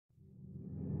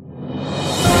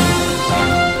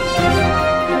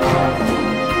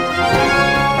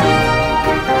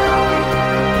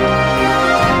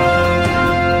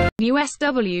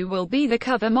USW will be the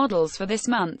cover models for this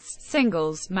month's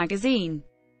Singles magazine.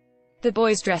 The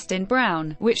boys dressed in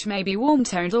brown, which may be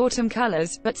warm-toned autumn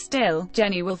colors, but still.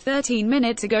 Jenny will 13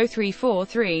 minutes ago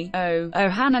 3430.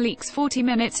 Hannah leaks 40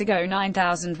 minutes ago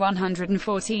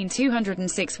 9114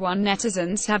 261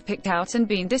 netizens have picked out and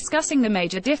been discussing the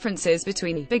major differences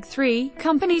between the big three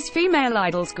companies' female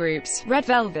idols groups, Red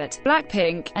Velvet,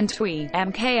 Blackpink, and TWI.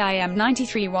 MKIM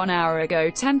 93 1 hour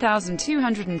ago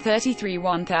 10,233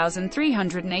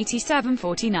 1,387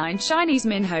 49 Chinese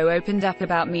Minho opened up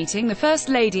about meeting the First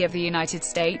Lady of the United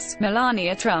States,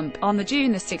 Melania Trump, on the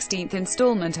June 16th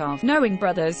installment of Knowing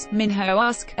Brothers. Minho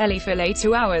asked Ellie Filet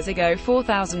 2 hours ago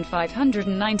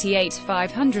 4,598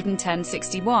 510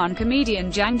 61 Comedian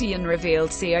Zhang Dian revealed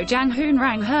CEO Zhang Hun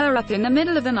rang her up in the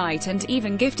middle of the night and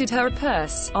even gifted her a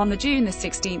purse. On the June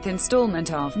 16th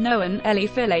installment of Known, Ellie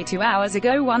Filet 2 hours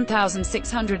ago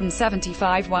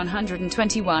 1,675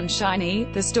 121 Shiny,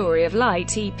 The Story of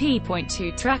Light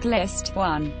EP.2 Track List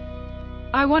 1.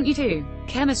 I Want You To,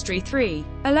 Chemistry 3,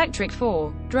 Electric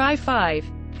 4, Drive 5,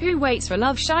 Who Waits for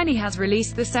Love. Shiny has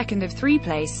released the second of three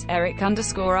place,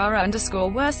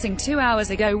 Eric_R_Worsing 2 hours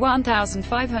ago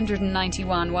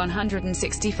 1,591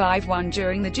 165 1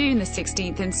 during the June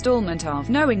 16th installment of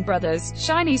Knowing Brothers.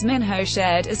 Shiny's Minho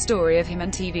shared a story of him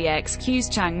and TVXQ's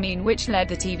Changmin which led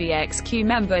the TVXQ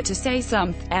member to say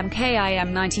something. MKIM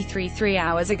 93 3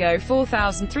 hours ago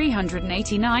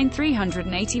 4,389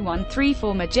 381 3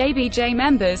 former JBJ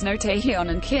members No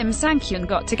Taehyun and Kim Sang-hyun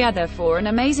got together for an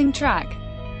amazing track.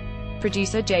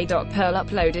 Producer J.Pearl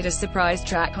uploaded a surprise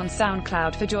track on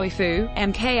SoundCloud for Joyfu.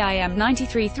 MKIM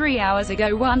 93 3 hours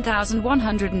ago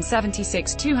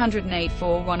 1,176 208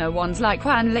 4101's Lai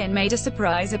Quan Lin made a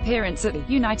surprise appearance at the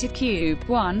United Cube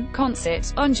 1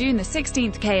 concert on June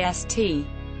 16th. KST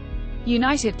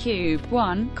United Cube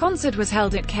 1 concert was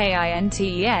held at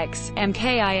KINTEX.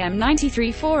 MKIM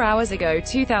 93 4 hours ago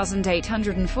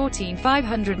 2,814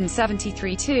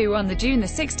 573 2 on the June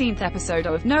 16th episode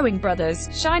of Knowing Brothers.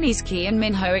 Shiny's Key and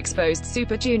Minho exposed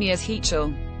Super Junior's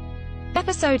Heechul.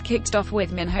 Episode kicked off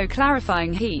with Minho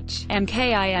clarifying Heech.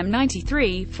 MKIM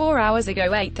 93 4 hours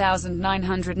ago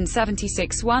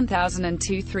 8,976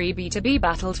 1002 3 B2B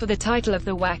battled for the title of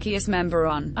the wackiest member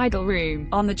on Idol Room.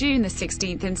 On the June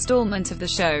 16th installment of the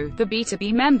show, the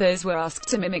B2B members were asked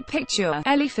to mimic Picture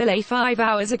Ellie Filet 5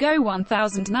 hours ago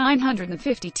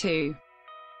 1,952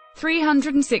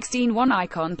 316 One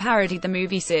Icon parodied the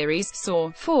movie series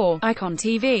Saw 4 Icon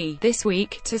TV this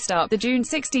week. To start the June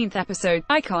 16th episode,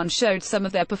 Icon showed some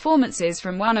of their performances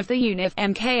from one of the unit.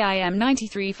 MKIM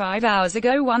 93 5 hours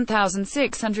ago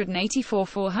 1,684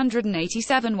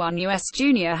 487 1 US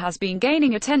Junior has been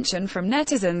gaining attention from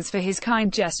netizens for his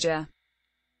kind gesture.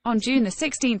 On June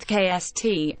 16th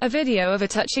KST, a video of a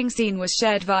touching scene was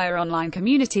shared via online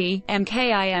community.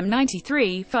 MKIM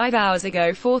 93 5 hours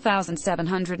ago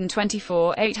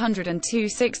 4,724 802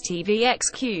 6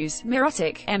 TVXQ's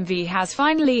Mirotic MV has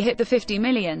finally hit the 50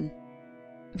 million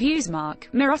views mark.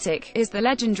 Mirotic is the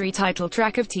legendary title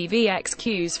track of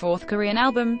TVXQ's fourth Korean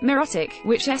album, Mirotic,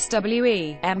 which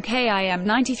SWE. MKIM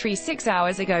 93 6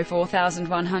 hours ago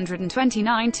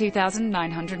 4,129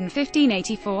 2,915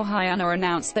 84 Hyuna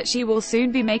announced that she will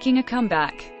soon be making a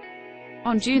comeback.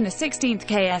 On June 16th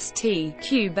KST,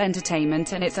 Cube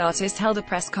Entertainment and its artists held a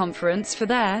press conference for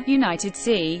their United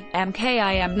C.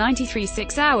 MKIM 93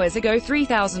 6 hours ago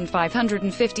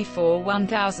 3,554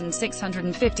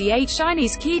 1,658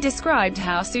 Shiny's Key described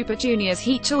how Super Junior's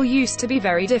Heechul used to be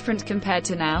very different compared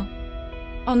to now.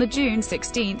 On the June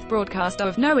 16th broadcast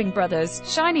of Knowing Brothers,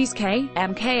 Shiny's K.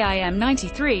 MKIM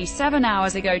 93 7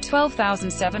 hours ago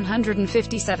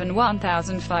 12,757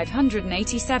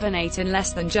 1,587 8 in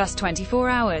less than just 24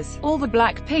 hours. All the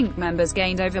Blackpink members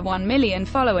gained over 1 million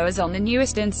followers on the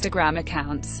newest Instagram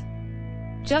accounts.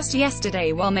 Just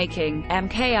yesterday while making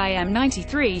MKIM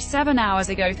 93 7 hours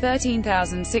ago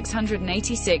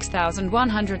 13,686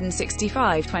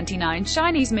 165 29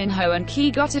 Shiny's Minho and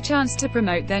Key got a chance to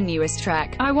promote their newest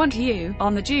track, I Want You,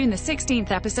 on the June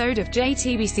 16th episode of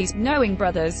JTBC's Knowing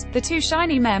Brothers. The two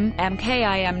Shiny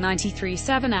MKIM 93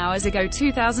 7 hours ago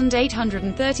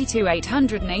 2,832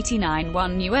 889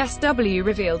 1 USW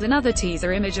revealed another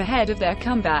teaser image ahead of their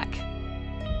comeback.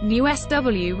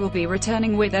 USW will be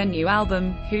returning with their new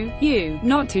album, Who You,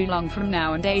 not too long from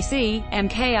now, and AC.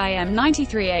 MKIM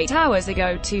 93 8 hours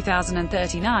ago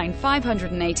 2,039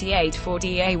 588 4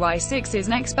 DAY6's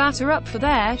next batter up for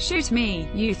their Shoot Me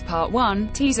Youth Part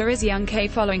 1 teaser is Young K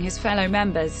following his fellow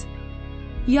members.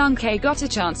 Young K got a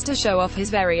chance to show off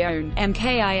his very own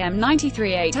MKIM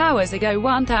 93 8 hours ago.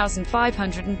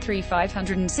 1503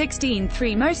 516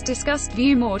 3 most discussed.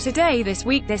 View more today, this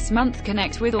week, this month.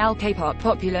 Connect with all K-pop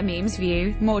popular memes.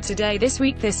 View more today, this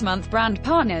week, this month. Brand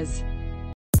partners.